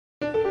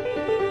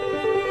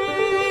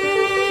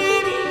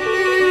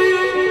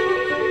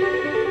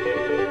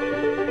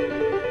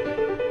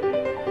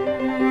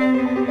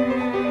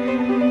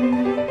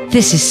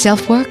This is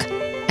SelfWork,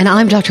 and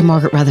I'm Dr.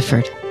 Margaret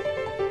Rutherford.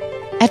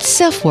 At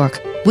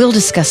SelfWork, we'll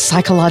discuss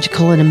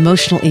psychological and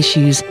emotional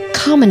issues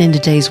common in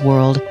today's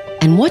world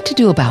and what to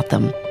do about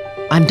them.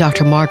 I'm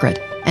Dr. Margaret,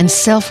 and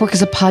SelfWork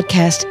is a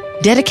podcast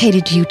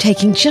dedicated to you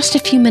taking just a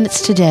few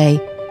minutes today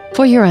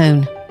for your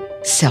own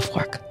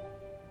self-work.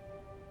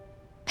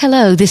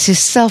 Hello, this is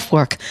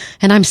SelfWork,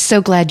 and I'm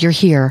so glad you're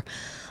here.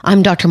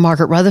 I'm Dr.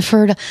 Margaret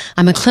Rutherford.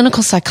 I'm a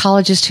clinical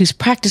psychologist who's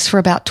practiced for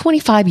about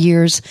 25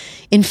 years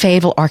in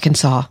Fayetteville,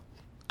 Arkansas.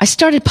 I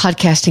started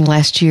podcasting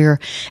last year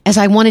as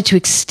I wanted to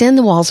extend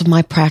the walls of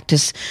my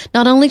practice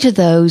not only to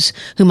those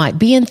who might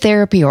be in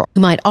therapy or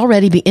who might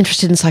already be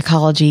interested in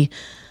psychology,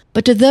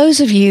 but to those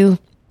of you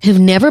who've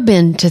never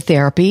been to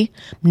therapy,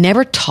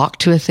 never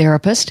talked to a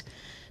therapist,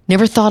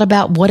 never thought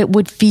about what it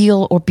would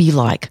feel or be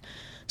like.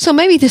 So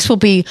maybe this will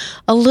be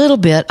a little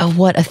bit of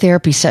what a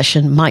therapy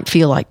session might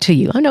feel like to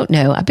you. I don't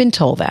know. I've been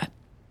told that.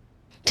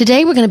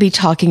 Today we're going to be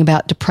talking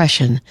about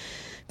depression,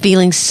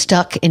 feeling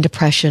stuck in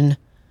depression.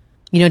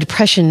 You know,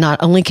 depression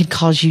not only can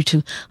cause you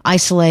to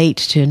isolate,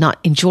 to not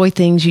enjoy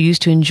things you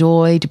used to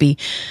enjoy, to be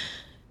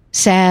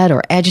sad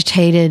or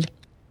agitated,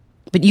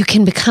 but you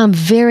can become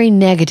very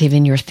negative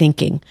in your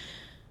thinking.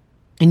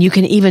 And you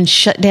can even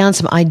shut down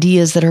some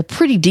ideas that are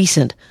pretty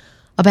decent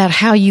about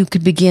how you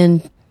could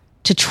begin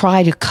to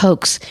try to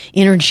coax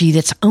energy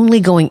that's only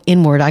going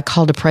inward. I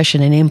call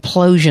depression an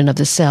implosion of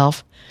the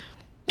self,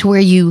 to where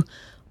you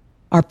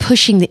are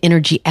pushing the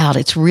energy out.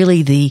 It's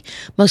really the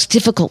most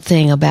difficult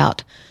thing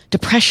about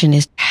depression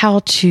is how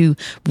to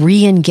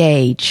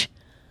re-engage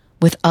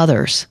with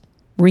others,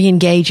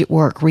 re-engage at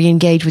work,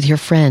 re-engage with your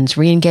friends,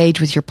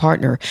 re-engage with your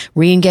partner,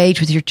 re-engage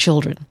with your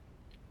children.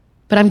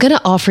 But I'm going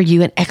to offer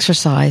you an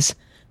exercise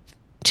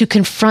to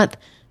confront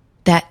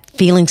that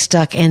feeling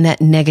stuck and that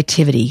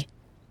negativity.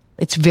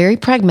 It's very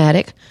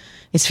pragmatic,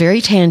 it's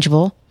very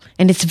tangible,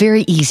 and it's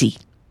very easy.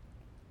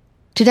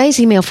 Today's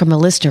email from a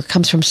listener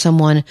comes from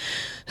someone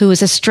who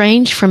is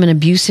estranged from an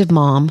abusive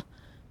mom,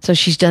 so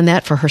she's done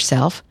that for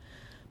herself,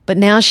 but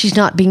now she's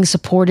not being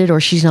supported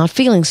or she's not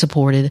feeling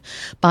supported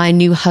by a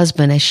new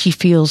husband as she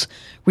feels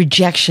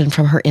rejection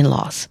from her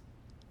in-laws.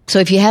 So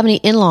if you have any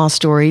in-law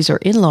stories or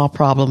in-law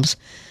problems,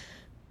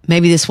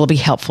 maybe this will be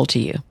helpful to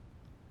you.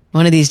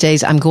 One of these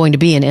days I'm going to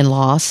be an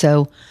in-law,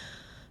 so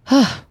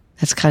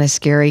that's kind of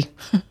scary.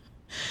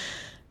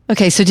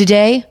 Okay, so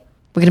today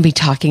we're going to be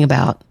talking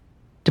about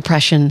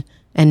depression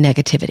and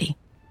negativity.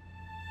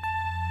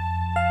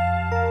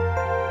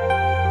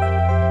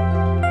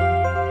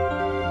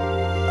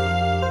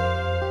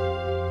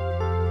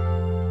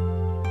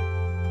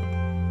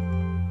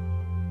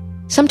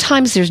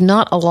 Sometimes there's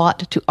not a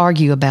lot to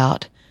argue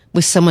about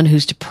with someone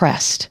who's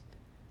depressed.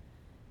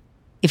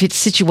 If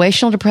it's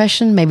situational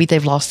depression, maybe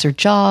they've lost their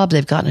job,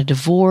 they've gotten a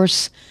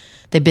divorce,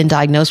 they've been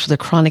diagnosed with a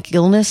chronic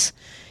illness,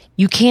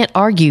 you can't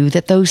argue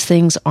that those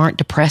things aren't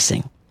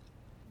depressing.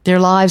 Their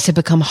lives have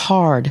become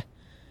hard.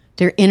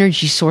 Their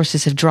energy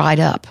sources have dried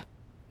up.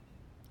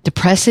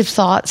 Depressive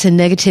thoughts and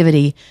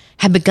negativity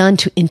have begun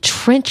to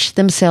entrench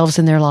themselves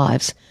in their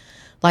lives,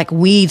 like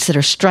weeds that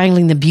are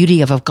strangling the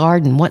beauty of a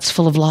garden once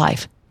full of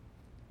life.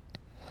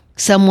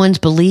 Someone's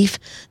belief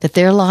that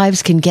their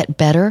lives can get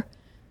better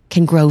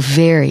can grow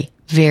very,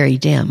 very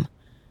dim.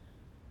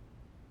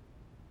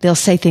 They'll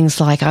say things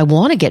like, I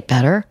want to get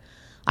better.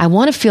 I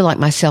want to feel like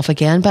myself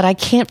again, but I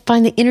can't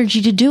find the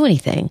energy to do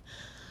anything.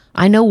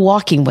 I know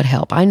walking would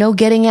help. I know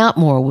getting out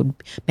more would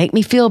make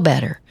me feel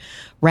better.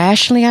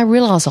 Rationally, I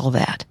realize all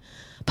that,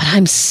 but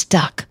I'm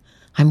stuck.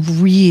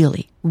 I'm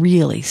really,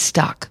 really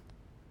stuck.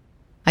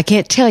 I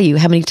can't tell you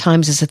how many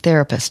times as a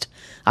therapist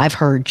I've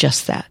heard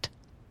just that.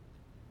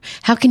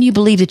 How can you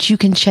believe that you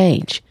can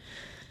change?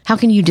 How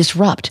can you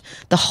disrupt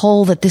the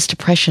hold that this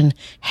depression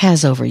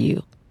has over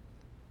you?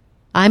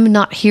 I'm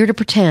not here to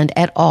pretend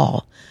at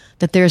all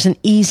that there's an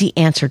easy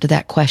answer to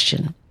that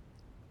question.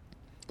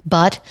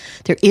 But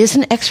there is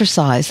an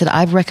exercise that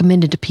I've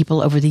recommended to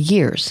people over the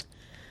years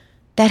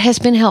that has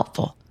been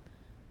helpful.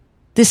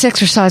 This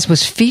exercise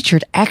was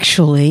featured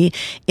actually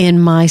in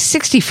my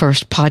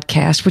 61st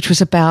podcast, which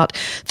was about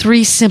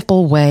 3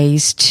 simple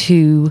ways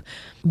to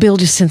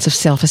build a sense of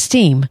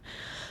self-esteem.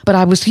 But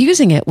I was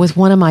using it with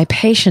one of my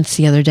patients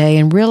the other day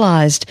and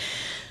realized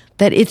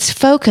that its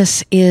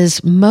focus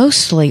is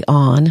mostly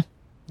on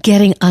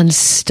getting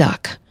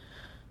unstuck.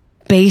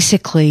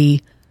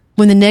 Basically,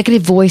 when the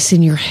negative voice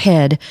in your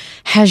head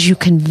has you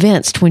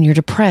convinced when you're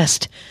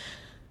depressed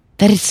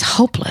that it's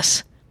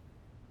hopeless.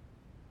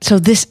 So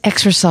this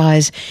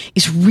exercise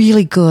is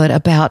really good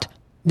about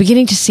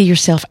beginning to see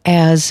yourself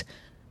as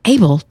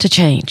able to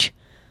change.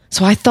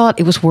 So I thought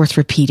it was worth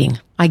repeating.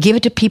 I give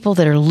it to people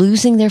that are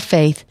losing their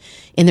faith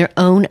in their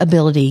own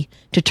ability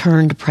to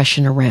turn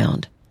depression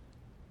around.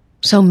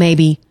 So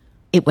maybe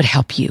it would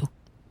help you.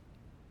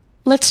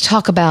 Let's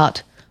talk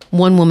about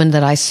one woman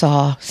that I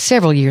saw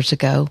several years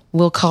ago.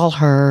 We'll call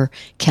her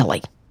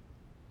Kelly.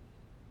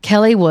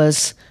 Kelly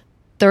was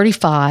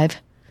 35.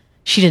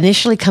 She'd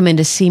initially come in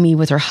to see me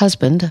with her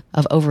husband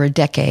of over a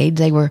decade.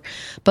 They were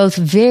both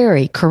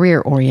very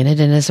career-oriented,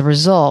 and as a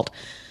result,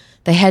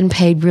 they hadn't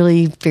paid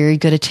really very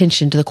good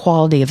attention to the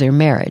quality of their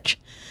marriage,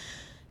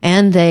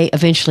 and they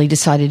eventually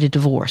decided to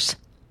divorce.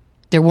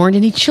 There weren't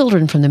any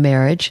children from the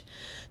marriage,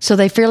 so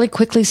they fairly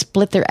quickly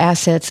split their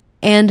assets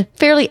and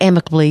fairly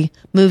amicably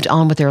moved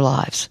on with their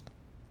lives.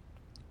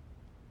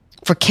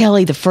 For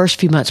Kelly, the first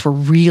few months were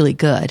really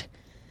good,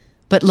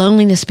 but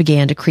loneliness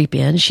began to creep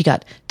in. She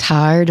got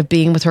tired of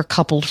being with her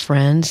coupled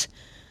friends.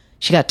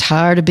 She got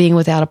tired of being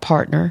without a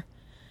partner.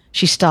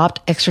 She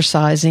stopped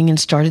exercising and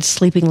started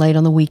sleeping late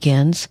on the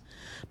weekends.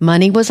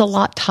 Money was a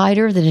lot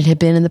tighter than it had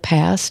been in the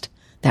past.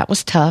 That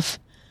was tough.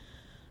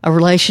 A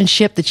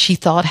relationship that she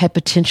thought had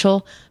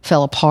potential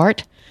fell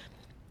apart,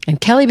 and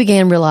Kelly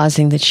began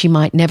realizing that she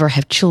might never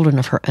have children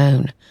of her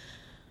own.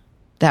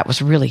 That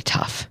was really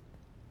tough.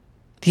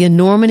 The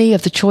enormity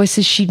of the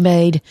choices she'd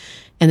made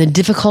and the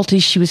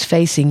difficulties she was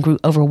facing grew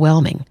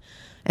overwhelming,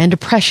 and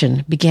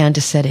depression began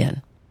to set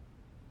in.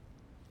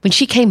 When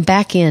she came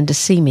back in to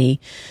see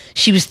me,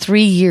 she was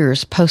 3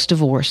 years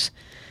post-divorce,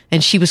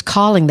 and she was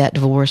calling that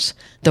divorce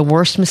the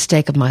worst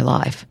mistake of my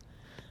life.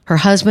 Her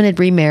husband had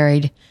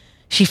remarried.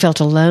 She felt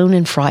alone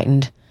and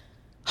frightened,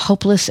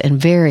 hopeless and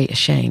very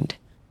ashamed.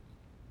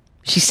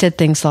 She said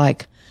things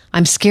like,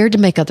 "I'm scared to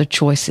make other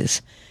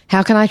choices.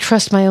 How can I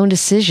trust my own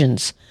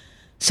decisions?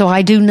 So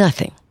I do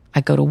nothing.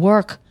 I go to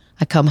work,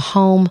 I come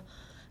home,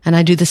 and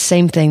I do the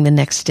same thing the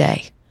next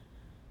day."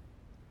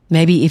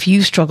 Maybe if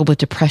you struggle with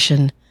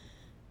depression,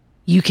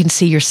 you can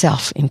see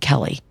yourself in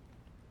Kelly.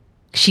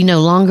 She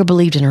no longer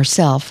believed in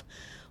herself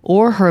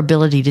or her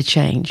ability to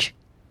change.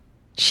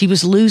 She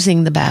was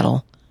losing the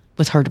battle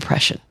with her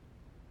depression.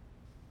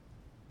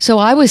 So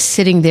I was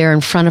sitting there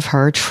in front of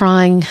her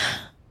trying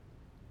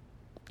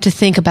to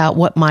think about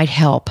what might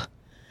help.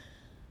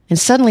 And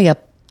suddenly an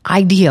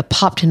idea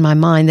popped in my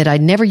mind that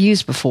I'd never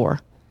used before.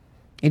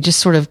 It just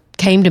sort of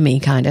came to me,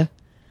 kind of.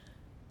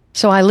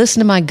 So I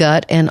listened to my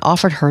gut and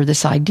offered her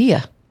this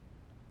idea.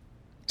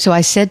 So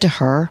I said to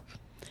her,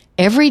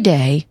 "Every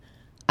day,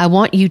 I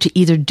want you to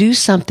either do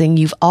something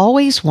you've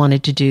always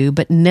wanted to do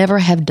but never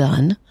have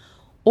done,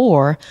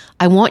 or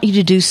I want you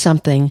to do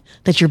something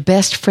that your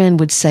best friend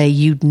would say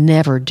you'd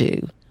never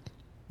do.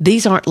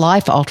 These aren't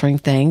life-altering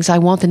things. I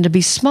want them to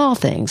be small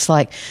things,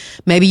 like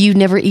maybe you've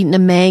never eaten a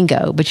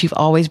mango, but you've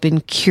always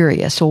been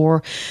curious,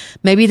 or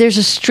maybe there's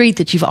a street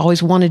that you've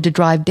always wanted to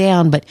drive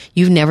down, but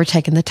you've never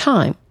taken the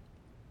time."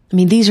 I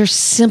mean, these are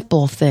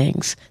simple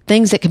things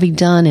that can be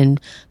done in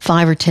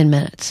 5 or 10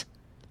 minutes.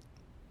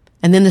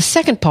 And then the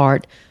second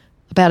part,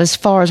 about as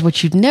far as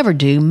what you'd never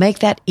do, make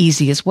that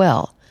easy as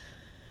well.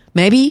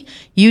 Maybe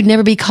you'd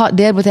never be caught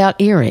dead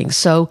without earrings,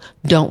 so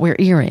don't wear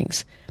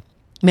earrings.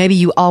 Maybe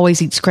you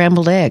always eat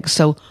scrambled eggs,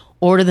 so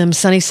order them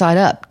sunny side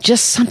up.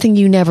 Just something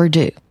you never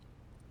do.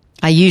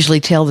 I usually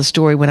tell the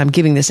story when I'm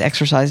giving this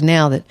exercise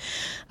now that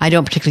I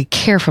don't particularly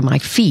care for my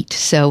feet,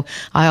 so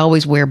I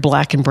always wear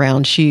black and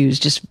brown shoes,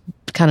 just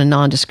kind of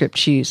nondescript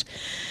shoes.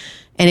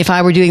 And if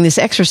I were doing this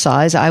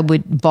exercise, I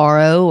would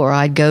borrow or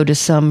I'd go to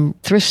some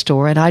thrift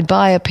store and I'd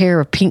buy a pair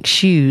of pink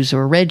shoes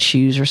or red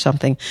shoes or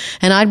something,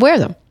 and I'd wear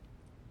them.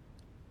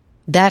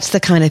 That's the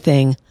kind of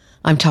thing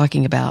I'm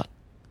talking about.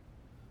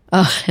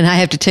 Oh, and I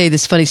have to tell you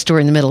this funny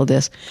story in the middle of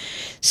this.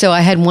 So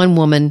I had one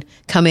woman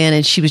come in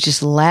and she was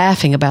just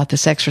laughing about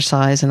this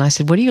exercise. And I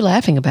said, "What are you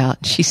laughing about?"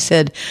 And she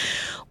said,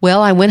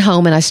 "Well, I went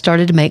home and I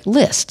started to make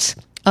lists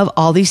of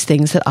all these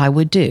things that I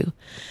would do.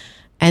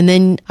 And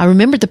then I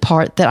remembered the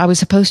part that I was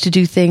supposed to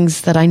do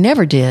things that I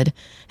never did.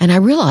 And I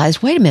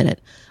realized, wait a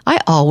minute, I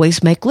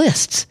always make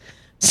lists."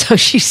 So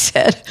she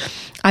said,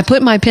 I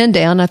put my pen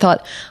down. And I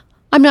thought,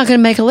 I'm not going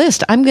to make a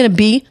list. I'm going to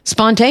be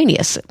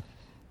spontaneous.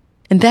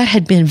 And that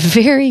had been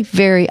very,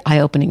 very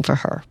eye-opening for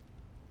her.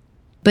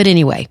 But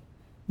anyway,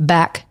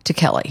 back to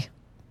Kelly.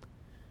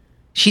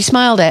 She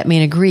smiled at me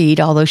and agreed,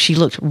 although she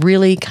looked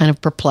really kind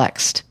of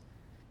perplexed.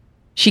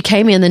 She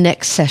came in the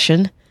next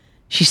session.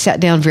 She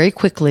sat down very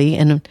quickly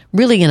and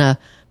really in a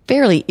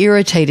fairly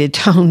irritated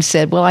tone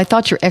said, "Well, I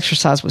thought your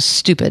exercise was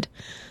stupid,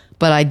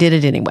 but I did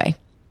it anyway."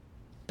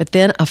 But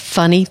then a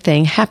funny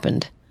thing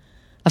happened.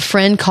 A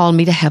friend called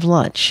me to have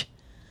lunch.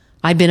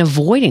 I'd been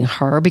avoiding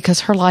her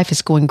because her life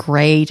is going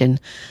great and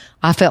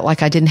I felt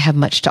like I didn't have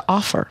much to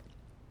offer.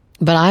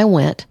 But I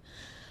went,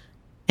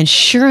 and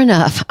sure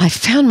enough, I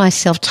found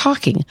myself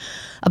talking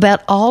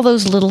about all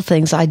those little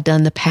things I'd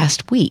done the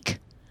past week.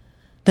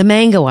 The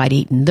mango I'd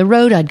eaten, the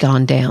road I'd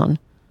gone down,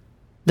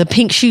 the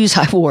pink shoes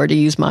I wore, to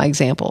use my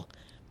example.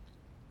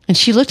 And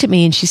she looked at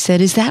me and she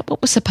said, "Is that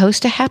what was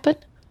supposed to happen?"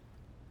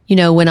 You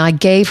know, when I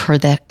gave her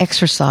that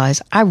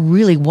exercise, I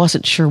really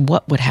wasn't sure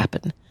what would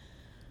happen.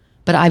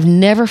 But I've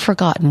never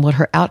forgotten what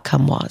her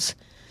outcome was,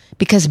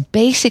 because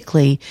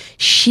basically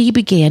she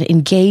began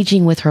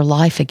engaging with her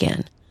life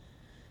again.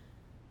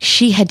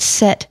 She had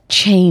set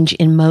change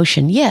in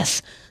motion.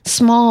 Yes,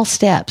 small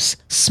steps,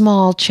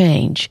 small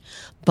change,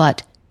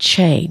 but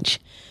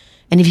change.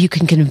 And if you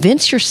can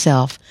convince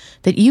yourself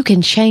that you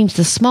can change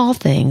the small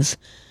things,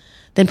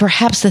 then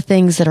perhaps the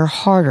things that are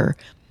harder,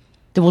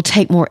 that will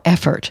take more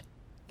effort,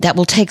 that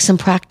will take some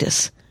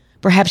practice,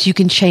 perhaps you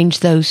can change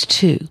those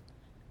too.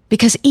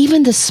 Because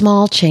even the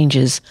small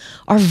changes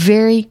are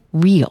very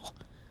real.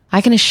 I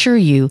can assure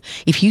you,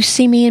 if you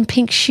see me in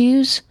pink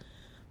shoes,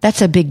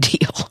 that's a big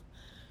deal.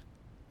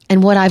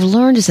 And what I've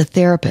learned as a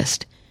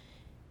therapist,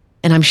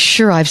 and I'm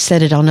sure I've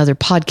said it on other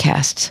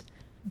podcasts,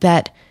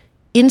 that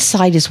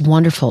insight is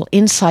wonderful.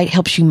 Insight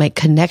helps you make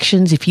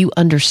connections. If you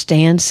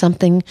understand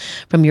something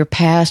from your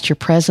past, your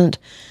present,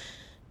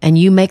 and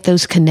you make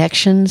those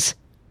connections.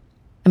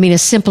 I mean, a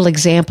simple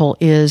example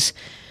is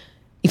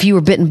if you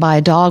were bitten by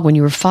a dog when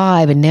you were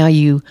 5 and now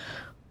you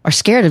are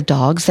scared of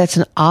dogs, that's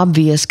an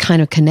obvious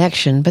kind of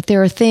connection. But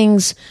there are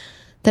things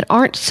that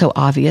aren't so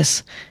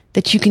obvious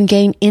that you can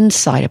gain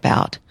insight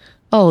about.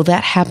 Oh,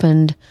 that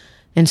happened,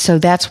 and so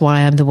that's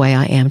why I'm the way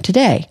I am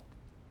today.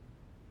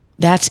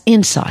 That's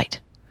insight.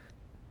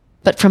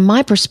 But from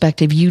my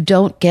perspective, you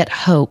don't get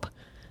hope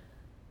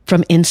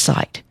from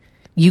insight.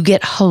 You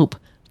get hope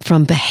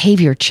from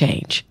behavior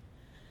change.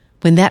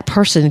 When that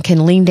person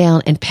can lean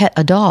down and pet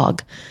a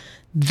dog,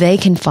 they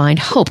can find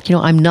hope. You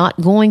know, I'm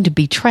not going to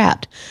be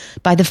trapped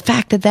by the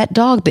fact that that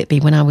dog bit me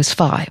when I was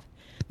 5.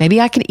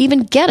 Maybe I can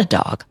even get a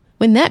dog.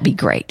 Wouldn't that be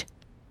great?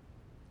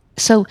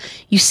 So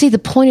you see, the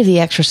point of the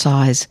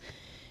exercise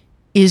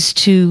is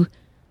to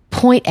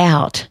point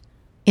out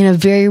in a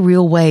very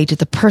real way to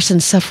the person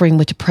suffering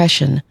with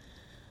depression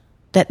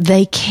that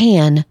they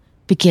can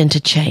begin to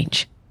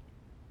change.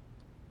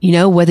 You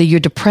know, whether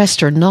you're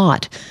depressed or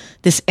not,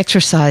 this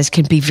exercise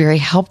can be very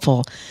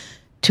helpful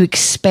to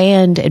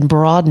expand and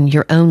broaden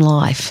your own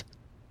life,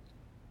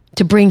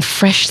 to bring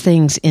fresh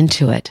things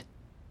into it.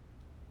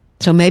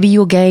 So maybe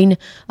you'll gain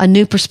a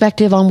new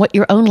perspective on what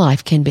your own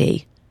life can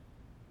be.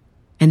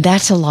 And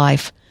that's a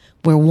life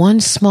where one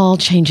small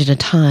change at a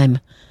time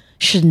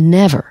should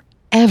never,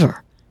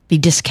 ever be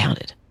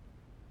discounted.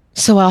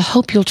 So I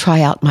hope you'll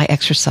try out my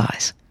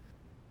exercise.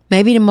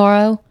 Maybe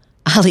tomorrow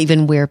I'll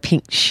even wear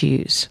pink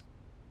shoes.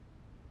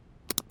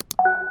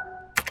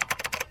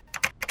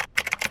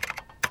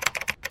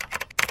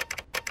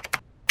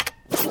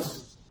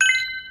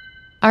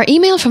 Our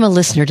email from a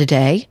listener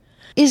today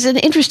is an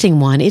interesting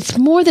one. It's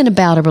more than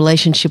about a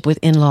relationship with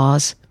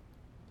in-laws,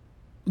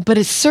 but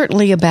it's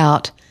certainly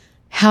about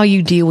how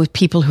you deal with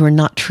people who are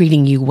not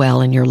treating you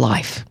well in your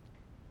life.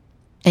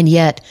 And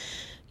yet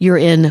you're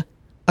in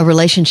a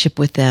relationship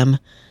with them,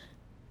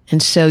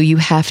 and so you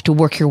have to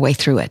work your way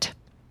through it.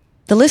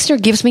 The listener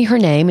gives me her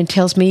name and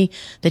tells me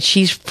that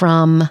she's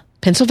from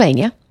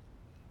Pennsylvania.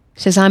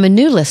 Says, I'm a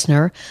new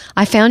listener.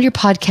 I found your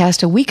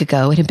podcast a week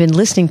ago and have been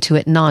listening to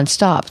it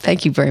nonstop.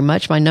 Thank you very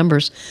much. My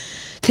numbers,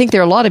 I think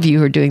there are a lot of you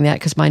who are doing that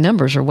because my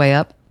numbers are way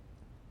up.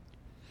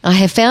 I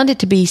have found it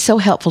to be so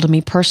helpful to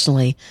me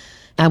personally.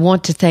 I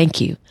want to thank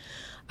you.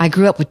 I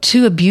grew up with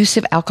 2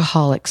 abusive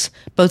alcoholics,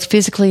 both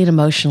physically and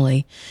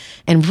emotionally,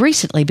 and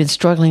recently been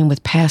struggling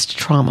with past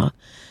trauma.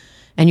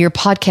 And your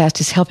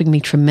podcast is helping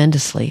me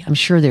tremendously. I'm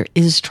sure there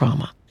is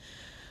trauma.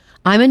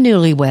 I'm a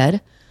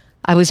newlywed.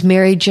 I was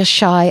married just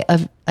shy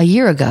of a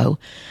year ago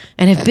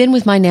and have been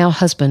with my now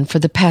husband for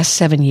the past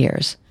 7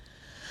 years.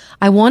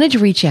 I wanted to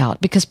reach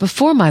out because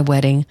before my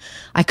wedding,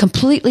 I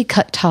completely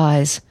cut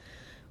ties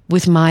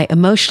with my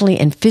emotionally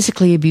and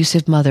physically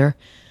abusive mother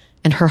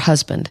and her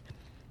husband,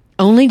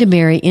 only to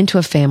marry into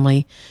a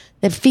family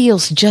that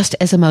feels just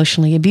as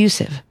emotionally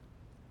abusive.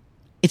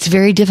 It's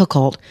very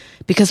difficult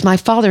because my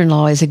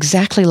father-in-law is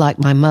exactly like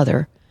my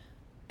mother,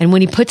 and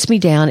when he puts me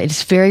down, it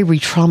is very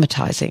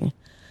re-traumatizing.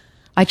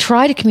 I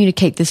try to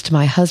communicate this to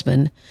my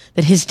husband,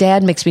 that his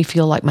dad makes me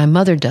feel like my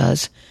mother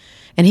does,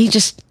 and he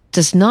just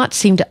does not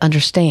seem to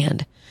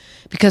understand,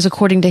 because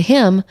according to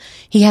him,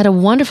 he had a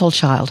wonderful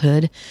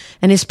childhood,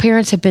 and his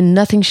parents have been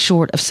nothing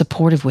short of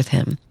supportive with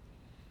him.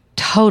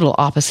 Total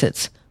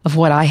opposites of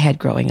what I had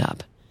growing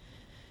up.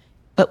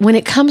 But when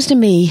it comes to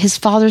me, his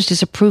father's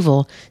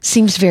disapproval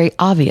seems very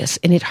obvious,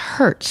 and it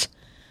hurts.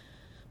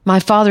 My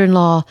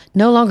father-in-law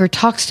no longer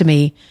talks to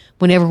me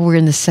whenever we're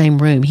in the same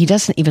room. He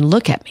doesn't even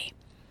look at me.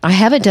 I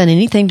haven't done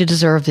anything to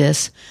deserve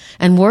this,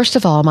 and worst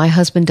of all, my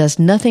husband does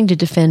nothing to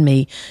defend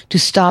me to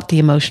stop the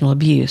emotional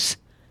abuse.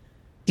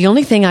 The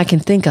only thing I can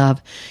think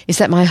of is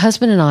that my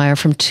husband and I are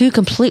from 2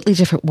 completely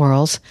different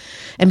worlds,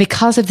 and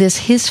because of this,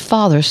 his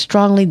father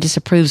strongly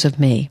disapproves of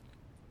me.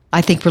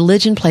 I think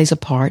religion plays a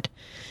part.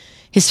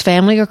 His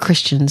family are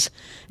Christians,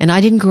 and I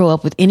didn't grow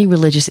up with any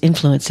religious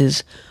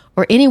influences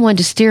or anyone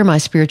to steer my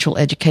spiritual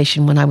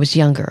education when I was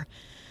younger.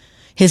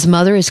 His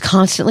mother is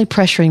constantly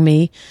pressuring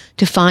me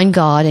to find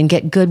God and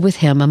get good with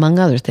him, among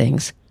other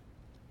things.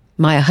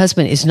 My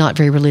husband is not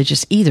very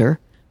religious either.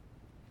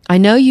 I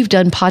know you've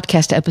done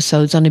podcast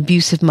episodes on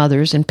abusive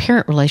mothers and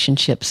parent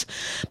relationships,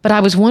 but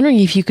I was wondering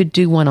if you could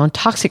do one on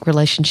toxic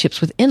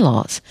relationships with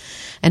in-laws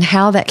and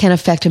how that can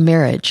affect a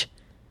marriage.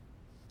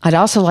 I'd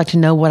also like to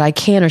know what I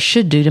can or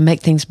should do to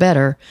make things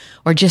better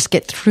or just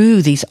get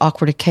through these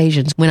awkward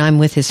occasions when I'm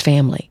with his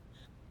family.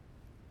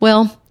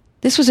 Well,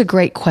 this was a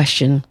great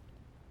question,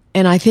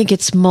 and I think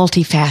it's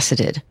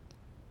multifaceted.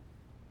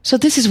 So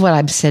this is what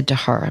I've said to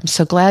her. I'm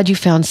so glad you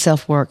found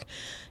SelfWork,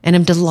 and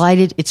I'm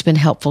delighted it's been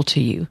helpful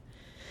to you.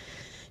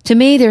 To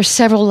me, there are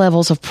several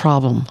levels of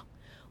problem.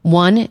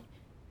 One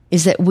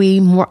is that we,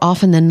 more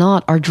often than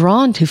not, are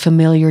drawn to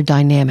familiar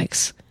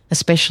dynamics,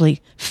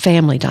 especially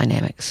family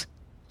dynamics.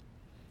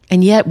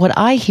 And yet what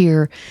I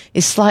hear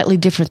is slightly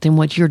different than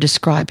what you're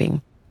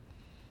describing.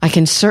 I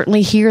can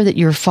certainly hear that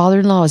your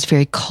father-in-law is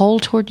very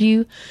cold toward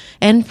you,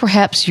 and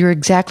perhaps you're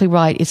exactly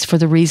right, it's for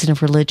the reason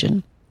of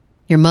religion.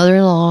 Your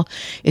mother-in-law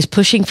is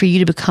pushing for you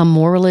to become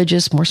more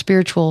religious, more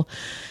spiritual,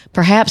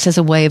 perhaps as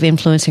a way of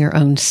influencing her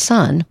own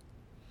son.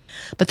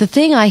 But the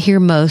thing I hear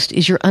most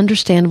is your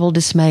understandable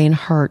dismay and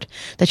hurt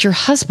that your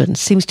husband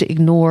seems to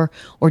ignore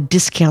or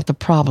discount the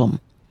problem.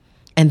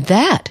 And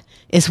that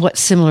is what's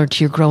similar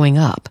to your growing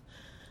up.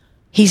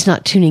 He's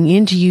not tuning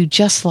into you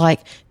just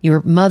like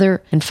your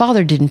mother and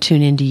father didn't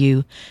tune into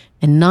you,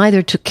 and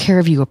neither took care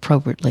of you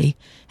appropriately,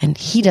 and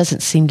he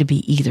doesn't seem to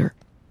be either.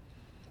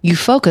 You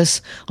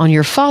focus on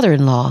your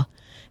father-in-law,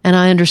 and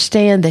I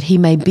understand that he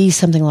may be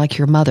something like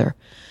your mother,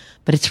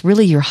 but it's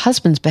really your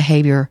husband's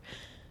behavior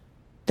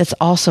that's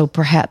also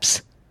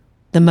perhaps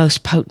the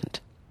most potent.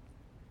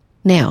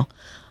 Now,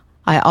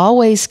 I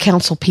always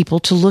counsel people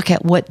to look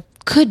at what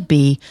could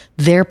be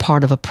their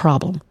part of a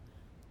problem.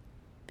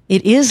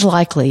 It is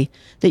likely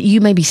that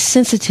you may be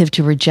sensitive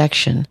to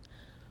rejection.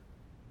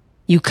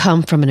 You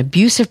come from an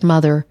abusive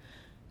mother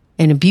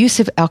and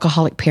abusive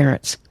alcoholic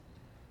parents.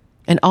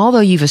 And although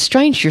you've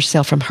estranged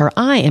yourself from her,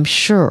 I am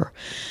sure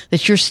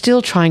that you're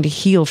still trying to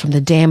heal from the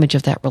damage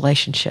of that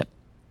relationship.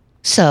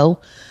 So,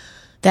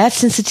 that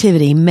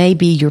sensitivity may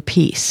be your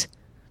piece.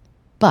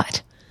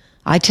 But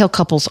I tell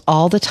couples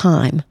all the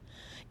time,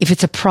 if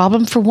it's a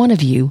problem for one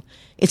of you,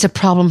 it's a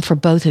problem for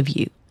both of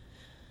you.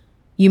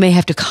 You may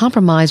have to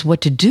compromise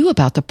what to do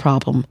about the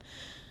problem.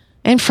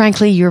 And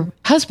frankly, your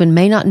husband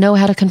may not know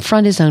how to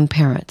confront his own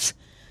parents.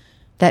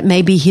 That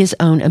may be his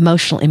own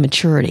emotional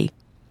immaturity.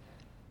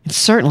 And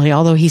certainly,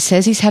 although he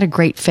says he's had a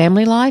great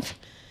family life,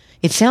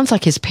 it sounds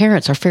like his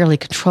parents are fairly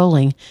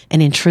controlling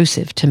and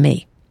intrusive to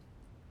me.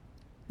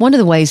 One of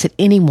the ways that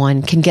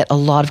anyone can get a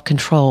lot of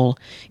control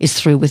is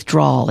through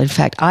withdrawal. In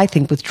fact, I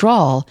think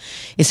withdrawal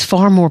is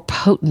far more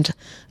potent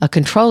a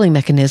controlling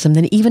mechanism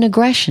than even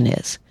aggression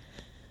is.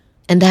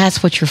 And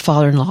that's what your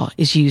father-in-law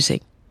is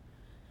using.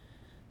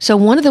 So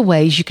one of the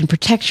ways you can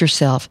protect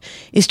yourself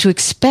is to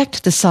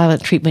expect the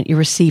silent treatment you're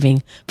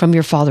receiving from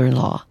your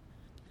father-in-law.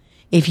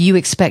 If you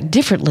expect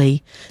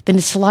differently, then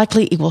it's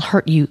likely it will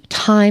hurt you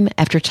time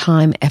after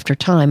time after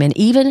time. And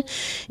even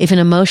if an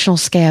emotional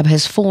scab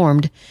has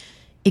formed,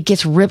 it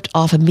gets ripped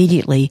off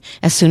immediately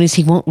as soon as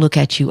he won't look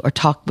at you or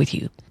talk with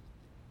you.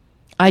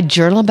 I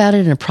journal about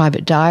it in a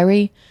private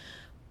diary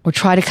or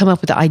try to come up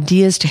with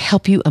ideas to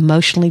help you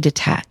emotionally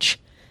detach.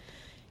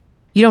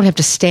 You don't have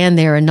to stand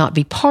there and not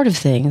be part of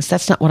things.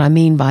 That's not what I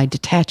mean by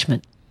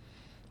detachment,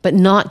 but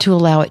not to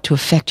allow it to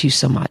affect you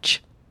so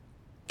much.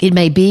 It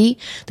may be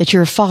that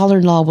your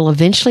father-in-law will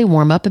eventually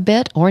warm up a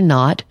bit or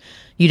not.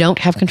 You don't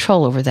have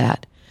control over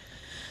that.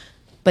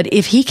 But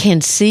if he can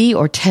see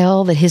or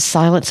tell that his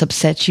silence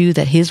upsets you,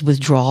 that his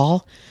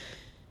withdrawal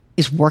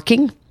is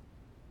working,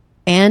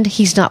 and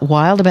he's not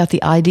wild about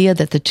the idea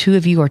that the two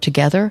of you are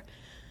together,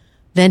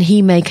 then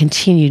he may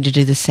continue to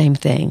do the same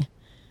thing.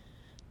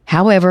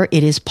 However,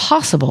 it is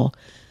possible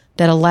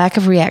that a lack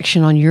of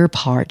reaction on your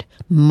part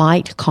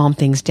might calm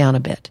things down a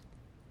bit.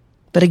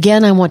 But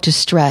again, I want to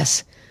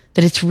stress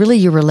that it's really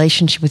your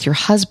relationship with your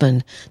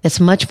husband that's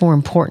much more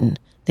important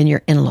than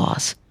your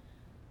in-laws.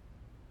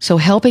 So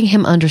helping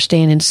him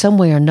understand in some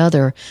way or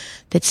another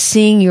that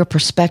seeing your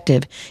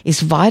perspective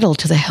is vital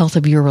to the health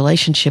of your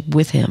relationship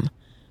with him.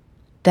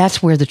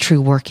 That's where the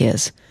true work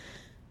is.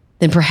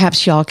 Then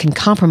perhaps y'all can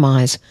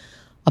compromise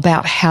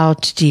about how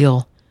to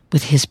deal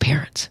with his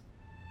parents.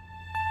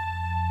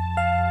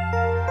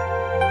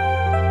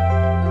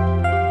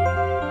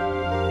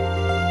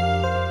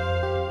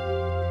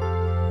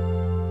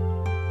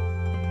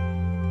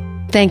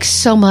 Thanks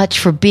so much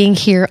for being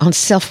here on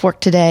SelfWork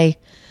today.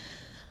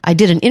 I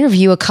did an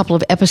interview a couple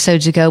of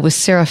episodes ago with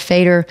Sarah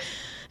Fader,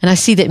 and I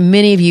see that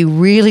many of you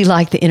really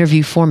like the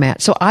interview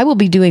format. So I will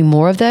be doing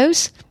more of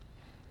those.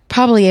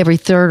 Probably every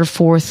third or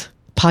fourth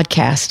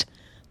podcast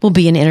will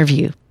be an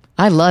interview.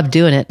 I love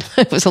doing it.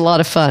 It was a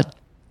lot of fun.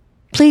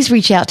 Please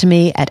reach out to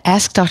me at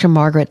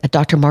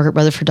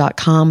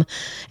askdrmargaret@drmargaretrutherford.com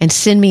and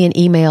send me an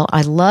email.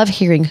 I love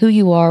hearing who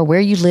you are,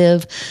 where you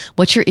live,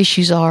 what your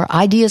issues are,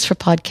 ideas for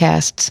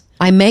podcasts.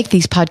 I make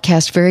these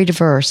podcasts very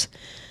diverse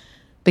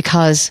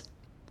because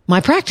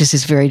my practice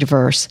is very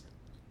diverse.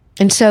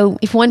 And so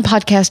if one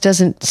podcast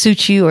doesn't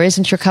suit you or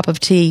isn't your cup of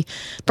tea,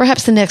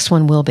 perhaps the next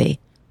one will be.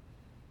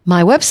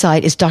 My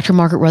website is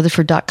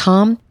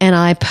drmargaretrutherford.com, and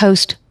I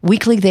post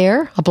weekly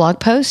there, a blog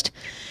post,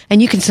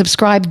 and you can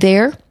subscribe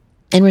there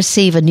and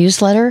receive a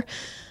newsletter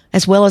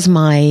as well as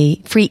my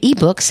free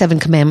ebook, 7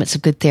 Commandments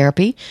of Good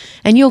Therapy,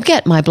 and you'll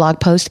get my blog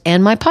post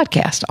and my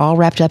podcast all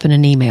wrapped up in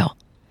an email.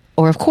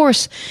 Or, of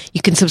course,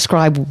 you can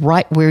subscribe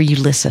right where you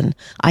listen,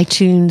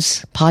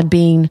 iTunes,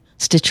 Podbean,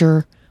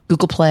 Stitcher,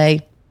 Google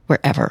Play,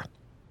 wherever.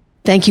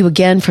 Thank you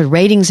again for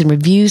ratings and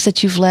reviews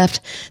that you've left.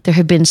 There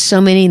have been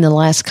so many in the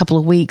last couple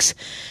of weeks,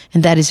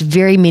 and that is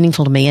very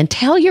meaningful to me. And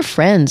tell your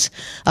friends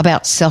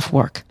about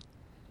SelfWork.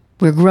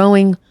 We're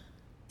growing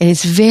And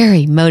it's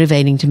very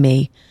motivating to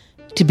me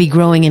to be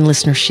growing in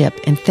listenership,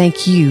 and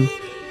thank you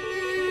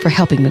for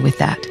helping me with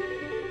that.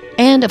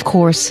 And of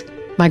course,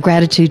 my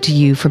gratitude to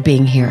you for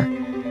being here.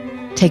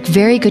 Take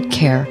very good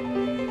care.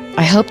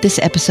 I hope this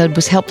episode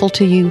was helpful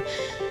to you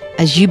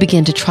as you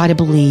begin to try to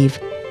believe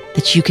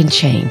that you can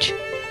change.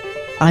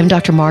 I'm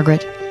Dr.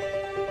 Margaret,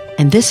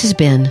 and this has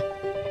been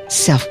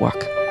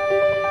SelfWork.